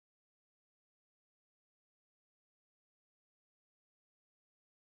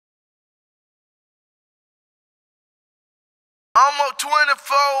Almost 24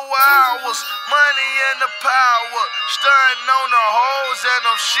 hours, money and the power. Stunting on the hoes and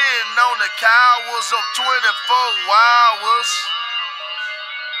I'm shitting on the cowards of 24 hours.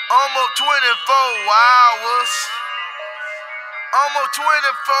 Almost 24 hours. Almost 24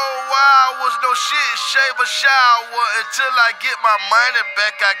 hours, no shit, shave or shower until I get my money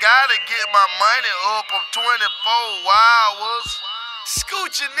back. I gotta get my money up on 24 hours.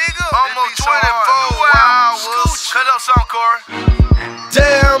 Scoochie, nigga. Almost 24 hours. Cut up some, Corey.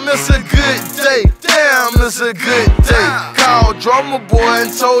 Damn, it's a good day. Damn, it's a good day. Called drummer boy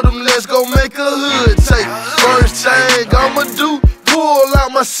and told him let's go make a hood tape. First thing I'ma do, pull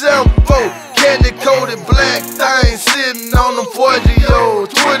out my sample. Candy coated black thing sitting on them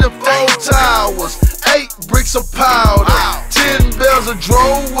 40-year-olds. 24 towers, 8 bricks of powder, 10 bells of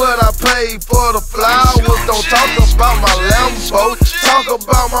drove. What I paid for the flowers. Don't talk about my Lambo, talk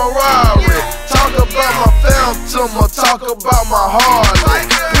about my Rari, talk about my Phantom, or talk about my Harley.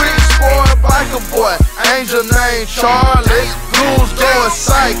 Rich boy, biker boy, angel named Charlie. Goons going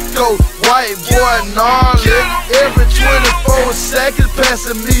psycho, white boy gnarly. Every 24 seconds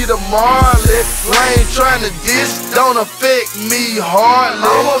passing me the Marley. Lane trying to diss, don't affect me hardly.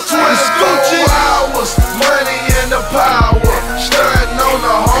 Almost 24 hours, money and the power. Stunting on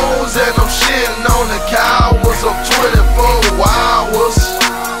the hoes and I'm shitting on the cowards of 24 hours.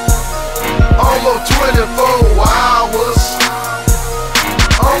 Almost 24 hours.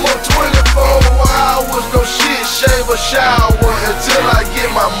 Almost 24 hours, no shit, shave or shower until I get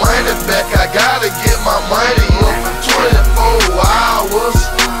my money back. I gotta get my money up in 24 hours.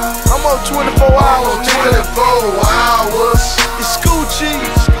 I'm on 24 hours, 24 hours. It's Scoochie.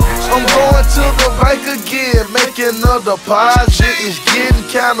 I'm going to the bank again, making a deposit. It's getting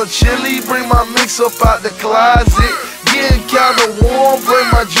kinda chilly, bring my mix up out the closet. Getting kinda warm, bring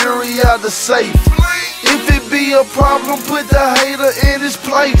my jewelry out the safe. If it be a problem, put the hater in his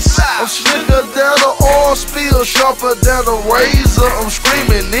place. I'm slicker than the oil spill, sharper than a razor. I'm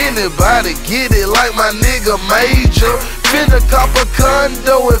screaming, anybody get it like my nigga Major. Finna cop a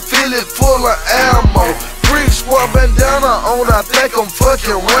condo and fill it full of ammo. Freak squad bandana on, I think I'm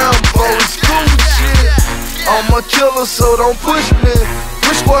fucking Rambo. It's cool shit. I'm a killer, so don't push me.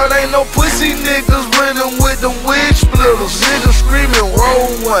 Freak squad ain't no pussy niggas running with them wig splitters. Niggas screaming, roll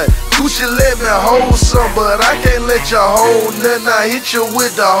one. Gucci let me hold some, but I can't let you hold nothing. I hit you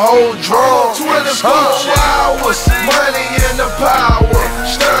with the whole drum. 24 hours, money and the power.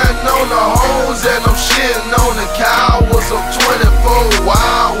 Stunting on the hoes and I'm shitting on the cowards of 24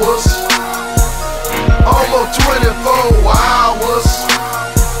 hours. Almost 24 hours.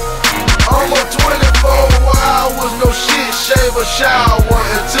 Almost 24 hours, no shit, shave or shower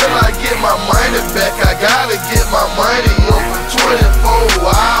until I get my money back. I gotta get my money up in 24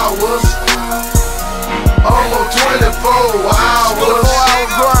 hours. Almost 24 hours. 24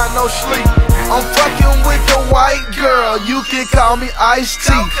 hours grind, no sleep. I'm fucking with the white girl, you can call me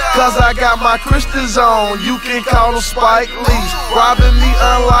Ice-T, cause I got my crystals on, you can call them Spike Lee's. Robbing me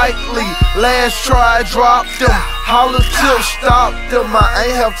unlikely, last try dropped them. Holler tip, stop them,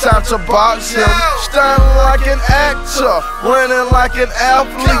 I ain't have time to box him. Stunning like an actor, running like an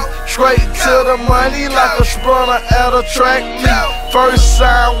athlete. Straight to the money like a sprinter at a track meet. First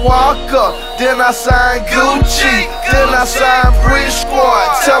sign Walker, then I sign Gucci, then I sign Bridge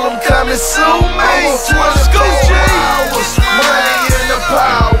Squad. Tell them come and sue me. 24 hours, money and the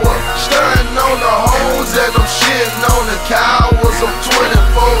power. Stunting on the hoes and I'm shitting on the cowards of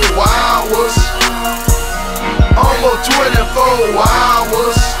 24 hours. Almost 24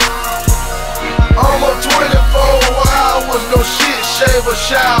 hours. Almost 24 hours, no shit, shave or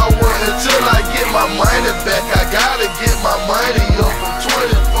shower until I get my money back. I gotta get my money up in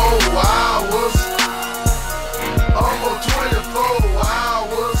 24 hours.